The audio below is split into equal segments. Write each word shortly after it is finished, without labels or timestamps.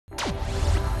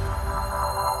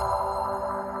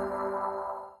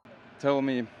tell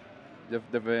me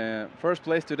the first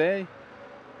place today,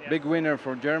 Yes. big winner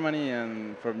for Germany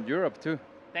and from Europe too.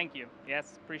 Thank you.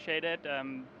 Yes, appreciate it.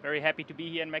 Very happy to be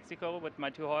here in Mexico with my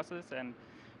two horses, and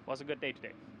it was a good day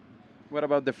today. What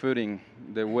about the footing,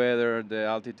 the weather, the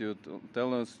altitude?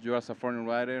 Tell us, you as a foreign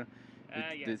rider, Yes,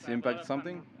 this I have a lot impact of fun.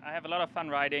 something? I have a lot of fun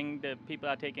riding. The people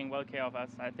are taking well care of us.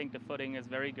 I think the footing is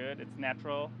very good. It's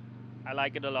natural. I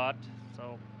like it a lot,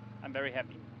 so I'm very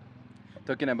happy.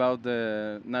 Talking about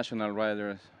the national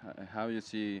riders, how you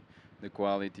see the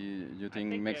quality? You think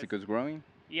think Mexico is growing?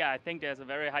 Yeah, I think there's a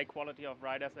very high quality of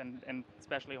riders and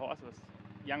especially horses,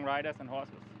 young riders and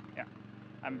horses. Yeah,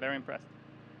 I'm very impressed.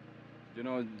 You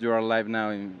know, you are live now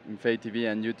in FEI TV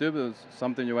and YouTube. Is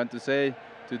something you want to say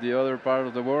to the other part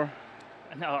of the world?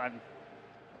 No, I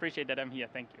appreciate that I'm here.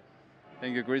 Thank you.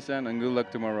 Thank you, Christian, and good luck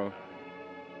tomorrow.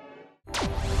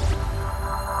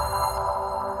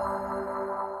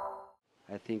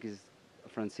 I think it's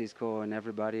Francisco and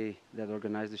everybody that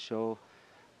organized the show.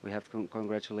 We have to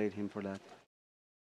congratulate him for that.